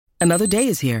Another day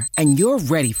is here, and you're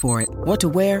ready for it. What to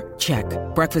wear? Check.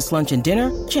 Breakfast, lunch, and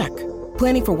dinner? Check.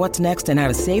 Planning for what's next and how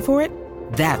to save for it?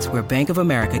 That's where Bank of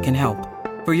America can help.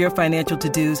 For your financial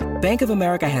to-dos, Bank of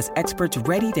America has experts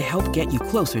ready to help get you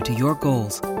closer to your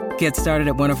goals. Get started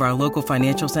at one of our local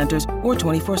financial centers or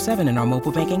 24/7 in our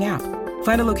mobile banking app.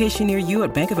 Find a location near you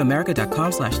at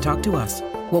bankofamerica.com/talktous.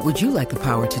 What would you like the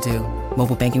power to do?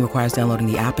 Mobile banking requires downloading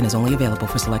the app and is only available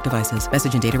for select devices.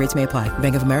 Message and data rates may apply.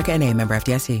 Bank of America N.A., member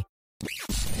FDIC.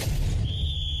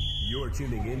 You're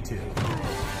tuning into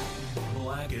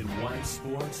Black and White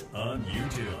Sports on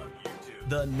YouTube.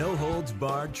 The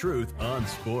no-holds-barred truth on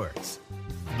sports.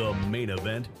 The main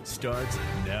event starts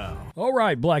now. All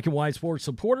right, Black and White Sports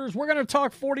supporters, we're going to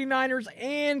talk 49ers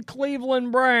and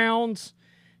Cleveland Browns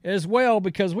as well,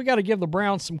 because we got to give the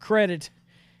Browns some credit.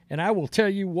 And I will tell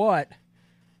you what,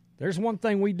 there's one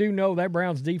thing we do know, that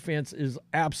Browns defense is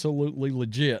absolutely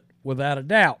legit, without a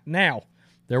doubt. Now,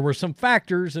 there were some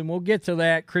factors, and we'll get to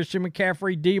that. Christian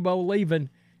McCaffrey, Debo leaving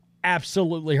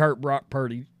absolutely hurt Brock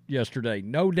Purdy yesterday,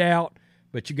 no doubt.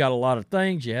 But you got a lot of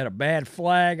things. You had a bad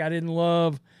flag I didn't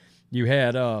love. You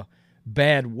had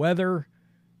bad weather.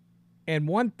 And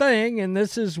one thing, and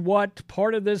this is what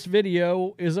part of this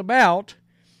video is about,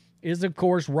 is, of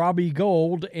course, Robbie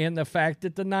Gould and the fact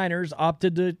that the Niners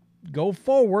opted to go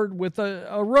forward with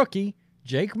a rookie,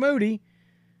 Jake Moody,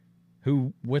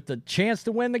 who, with the chance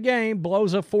to win the game,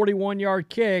 blows a 41-yard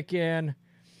kick. And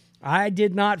I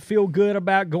did not feel good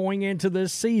about going into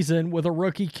this season with a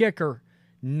rookie kicker.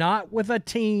 Not with a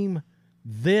team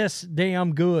this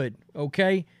damn good,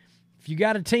 okay? If you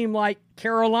got a team like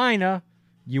Carolina,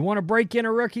 you want to break in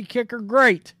a rookie kicker,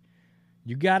 great.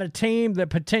 You got a team that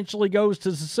potentially goes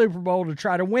to the Super Bowl to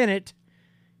try to win it,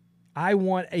 I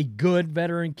want a good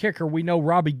veteran kicker. We know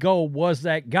Robbie Gould was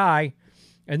that guy,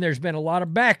 and there's been a lot of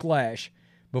backlash.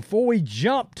 Before we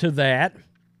jump to that,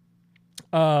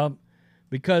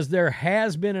 because there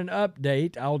has been an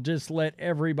update, I'll just let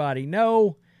everybody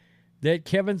know that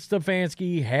Kevin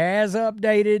Stefanski has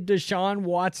updated Deshaun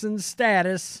Watson's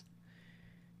status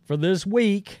for this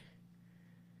week,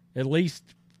 at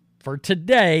least for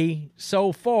today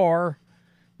so far.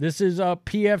 This is a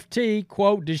PFT,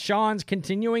 quote, Deshaun's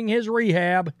continuing his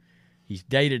rehab. He's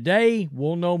day-to-day.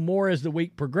 We'll know more as the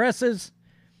week progresses.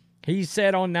 He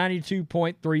said on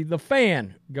 92.3 The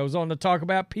Fan. Goes on to talk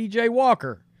about P.J.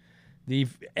 Walker, the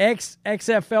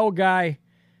ex-XFL guy.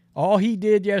 All he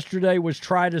did yesterday was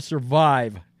try to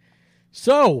survive.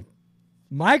 So,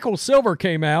 Michael Silver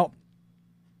came out.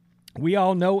 We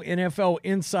all know NFL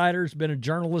Insider's been a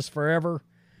journalist forever,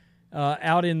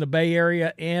 out in the Bay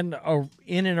Area and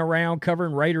in and around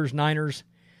covering Raiders, Niners.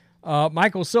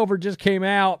 Michael Silver just came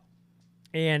out,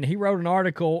 and he wrote an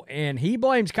article, and he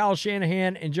blames Kyle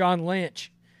Shanahan and John Lynch.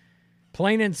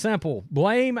 Plain and simple.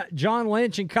 Blame John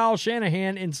Lynch and Kyle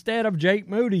Shanahan instead of Jake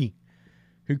Moody,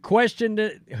 who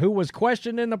was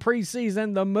questioned in the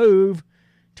preseason the move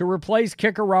to replace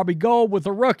kicker Robbie Gould with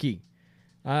a rookie.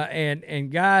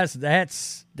 And guys,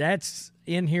 that's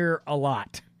in here a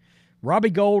lot.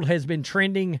 Robbie Gould has been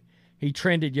trending. He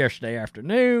trended yesterday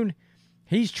afternoon.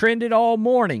 He's trended all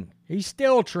morning. He's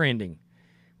still trending.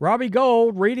 Robbie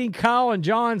Gould reading Kyle and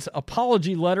John's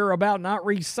apology letter about not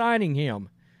re-signing him.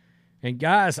 And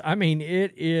guys, I mean,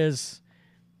 it is,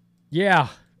 yeah.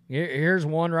 Here's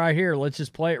one right here. Let's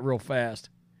just play it real fast.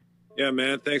 Yeah,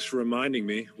 man. Thanks for reminding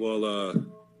me. Well,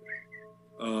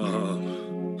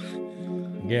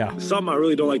 yeah. Something I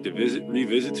really don't like to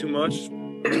revisit too much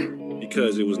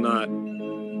because it was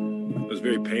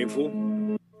very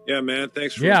painful. Yeah, man.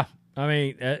 Thanks for. Yeah. I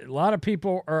mean, a lot of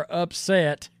people are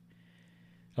upset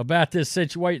about this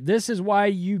situation. This is why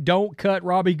you don't cut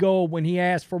Robbie Gould when he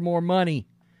asked for more money.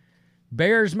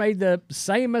 Bears made the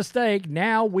same mistake.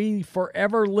 Now we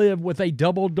forever live with a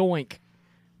double doink.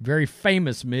 Very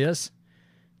famous miss.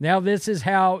 Now this is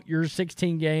how your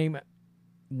 16-game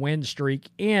win streak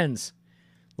ends.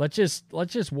 Let's just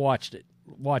watch it.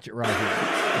 Watch it right here.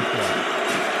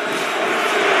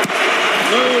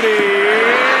 No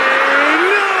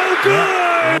good.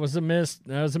 That was a miss.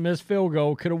 That was a missed field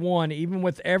goal. Could have won. Even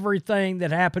with everything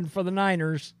that happened for the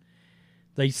Niners,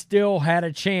 they still had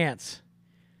a chance.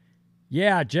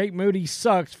 Yeah, Jake Moody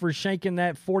sucks for shanking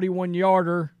that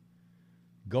 41-yarder.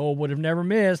 Gould would have never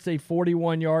missed a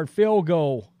 41-yard field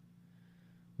goal.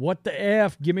 What the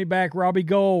F? Give me back Robbie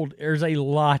Gould. There's a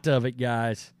lot of it,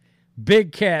 guys.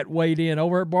 Big Cat weighed in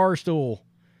over at Barstool.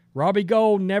 Robbie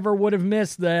Gould never would have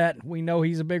missed that. We know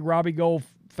he's a big Robbie Gould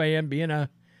fan, being a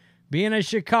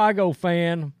Chicago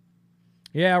fan.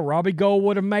 Yeah, Robbie Gould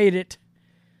would have made it.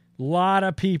 A lot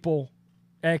of people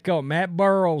echo. Matt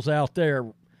Burrows out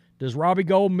there. Does Robbie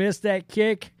Gould miss that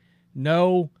kick?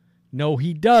 No. No,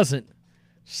 he doesn't.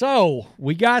 So,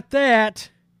 we got that.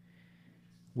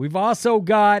 We've also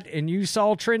got, and you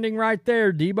saw trending right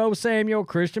there, Deebo Samuel,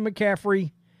 Christian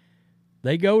McCaffrey.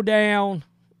 They go down.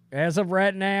 As of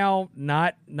right now,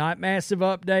 not massive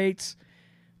updates.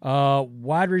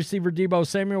 Wide receiver Deebo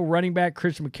Samuel, running back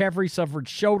Christian McCaffrey suffered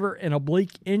shoulder and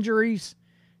oblique injuries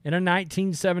in a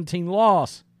 19-17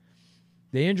 loss.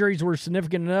 The injuries were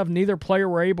significant enough, neither player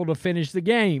were able to finish the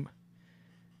game.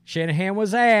 Shanahan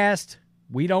was asked,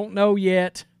 we don't know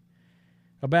yet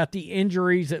about the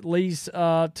injuries, at least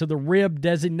to the rib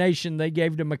designation they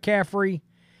gave to McCaffrey.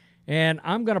 And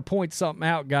I'm going to point something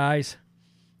out, guys.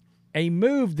 A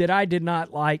move that I did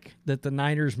not like that the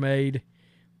Niners made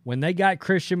when they got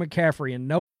Christian McCaffrey and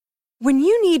When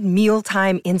you need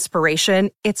mealtime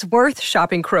inspiration, it's worth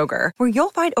shopping Kroger, where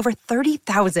you'll find over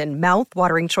 30,000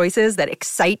 mouth-watering choices that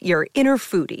excite your inner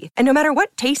foodie. And no matter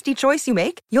what tasty choice you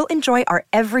make, you'll enjoy our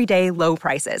everyday low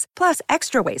prices, plus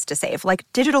extra ways to save, like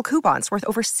digital coupons worth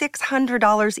over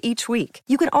 $600 each week.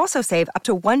 You can also save up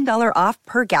to $1 off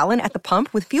per gallon at the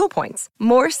pump with fuel points.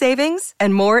 More savings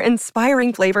and more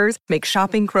inspiring flavors make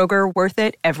shopping Kroger worth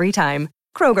it every time.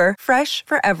 Kroger, fresh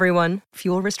for everyone.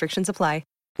 Fuel restrictions apply.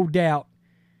 No doubt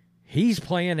he's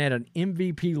playing at an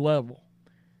MVP level.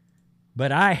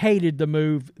 But I hated the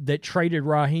move that traded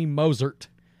Raheem Mostert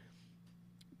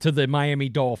to the Miami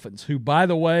Dolphins, who, by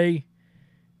the way,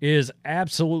 is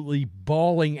absolutely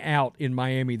balling out in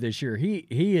Miami this year. He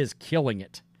is killing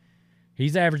it.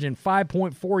 He's averaging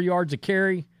 5.4 yards a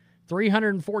carry,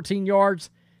 314 yards,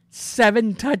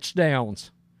 7 touchdowns.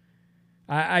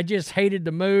 I just hated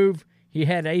the move. He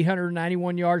had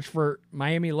 891 yards for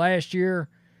Miami last year.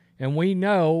 And we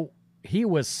know he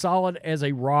was solid as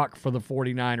a rock for the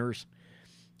 49ers.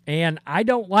 And I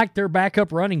don't like their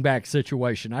backup running back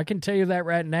situation. I can tell you that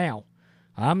right now.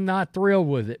 I'm not thrilled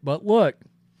with it. But look,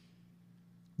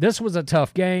 this was a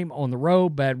tough game on the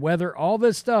road, bad weather, all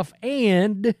this stuff.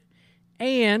 And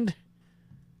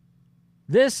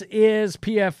this is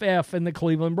PFF and the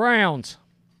Cleveland Browns.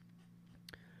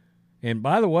 And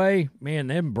by the way, man,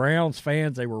 them Browns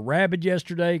fans, they were rabid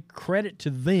yesterday. Credit to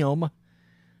them.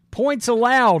 Points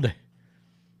allowed,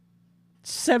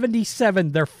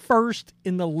 77. They're first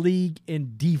in the league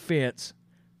in defense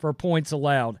for points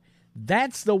allowed.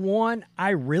 That's the one I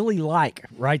really like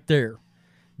right there.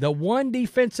 The one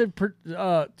defensive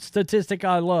statistic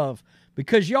I love,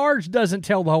 because yards doesn't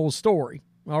tell the whole story,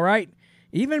 all right?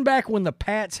 Even back when the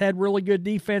Pats had really good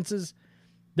defenses,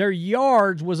 their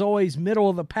yards was always middle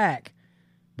of the pack,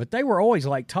 but they were always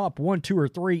like top 1, 2, or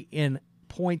 3 in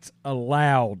points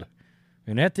allowed.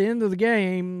 And at the end of the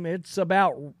game, it's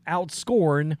about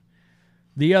outscoring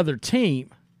the other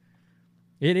team.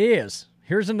 It is.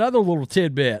 Here's another little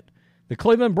tidbit. The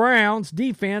Cleveland Browns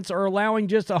defense are allowing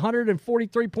just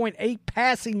 143.8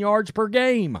 passing yards per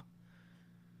game.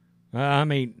 I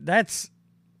mean, that's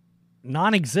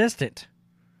non-existent.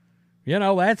 You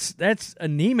know, that's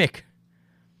anemic.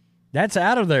 That's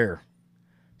out of there.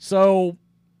 So,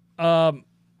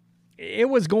 it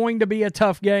was going to be a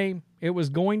tough game.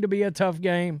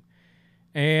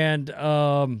 And,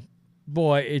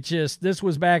 boy, this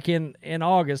was back in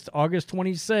August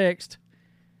 26th.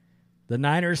 The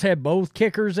Niners had both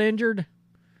kickers injured,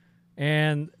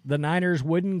 and the Niners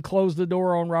wouldn't close the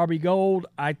door on Robbie Gould.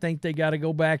 I think they got to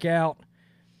go back out.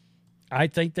 I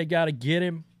think they got to get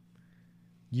him.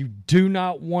 You do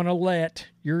not want to let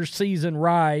your season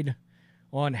ride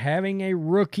on having a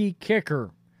rookie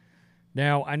kicker.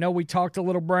 Now, I know we talked a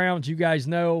little Browns. You guys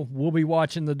know we'll be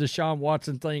watching the Deshaun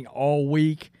Watson thing all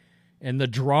week and the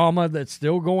drama that's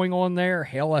still going on there.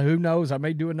 Hell, who knows? I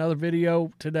may do another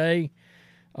video today.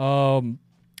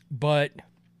 But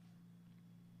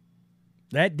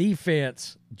that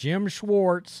defense, Jim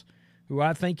Schwartz, who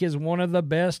I think is one of the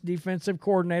best defensive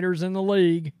coordinators in the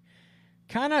league,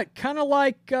 kind of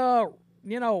like,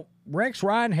 Rex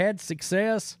Ryan had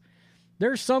success.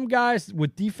 There's some guys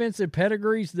with defensive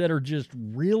pedigrees that are just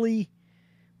really,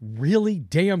 really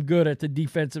damn good at the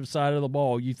defensive side of the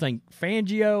ball. You think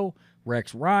Fangio,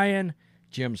 Rex Ryan,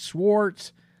 Jim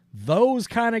Schwartz, those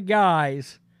kind of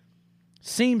guys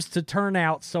seems to turn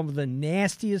out some of the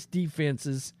nastiest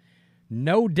defenses.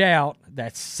 No doubt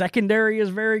that secondary is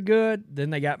very good.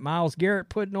 Then they got Myles Garrett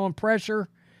putting on pressure.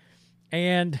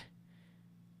 And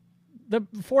the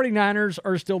 49ers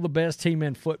are still the best team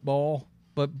in football.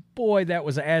 But, boy, that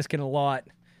was asking a lot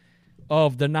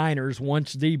of the Niners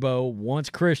once Deebo, once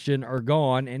Christian are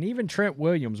gone. And even Trent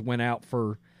Williams went out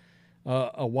for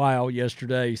a while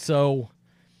yesterday. So,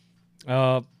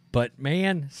 but,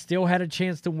 man, still had a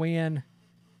chance to win.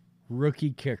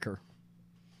 Rookie kicker.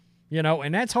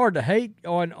 And that's hard to hate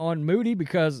on Moody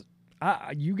because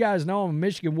You guys know I'm a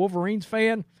Michigan Wolverines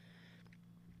fan.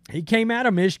 He came out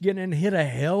of Michigan and hit a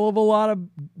hell of a lot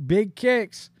of big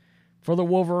kicks for the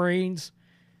Wolverines.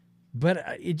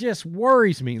 But it just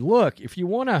worries me. Look, if you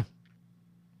want to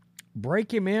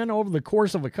break him in over the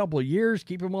course of a couple of years,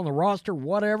 keep him on the roster,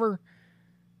 whatever.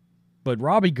 But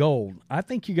Robbie Gould, I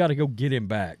think you got to go get him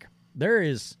back. There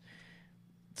is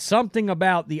something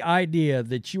about the idea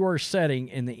that you are setting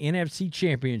in the NFC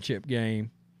Championship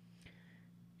game.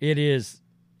 It is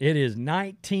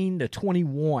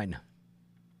 19-21.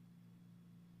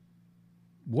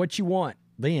 What you want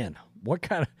then? What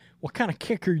kind of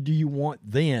kicker do you want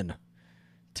then?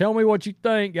 Tell me what you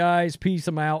think, guys. Peace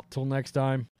them out. Till next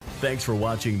time. Thanks for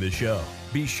watching the show.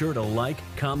 Be sure to like,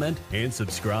 comment, and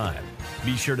subscribe.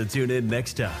 Be sure to tune in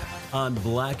next time on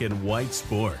Black and White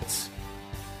Sports.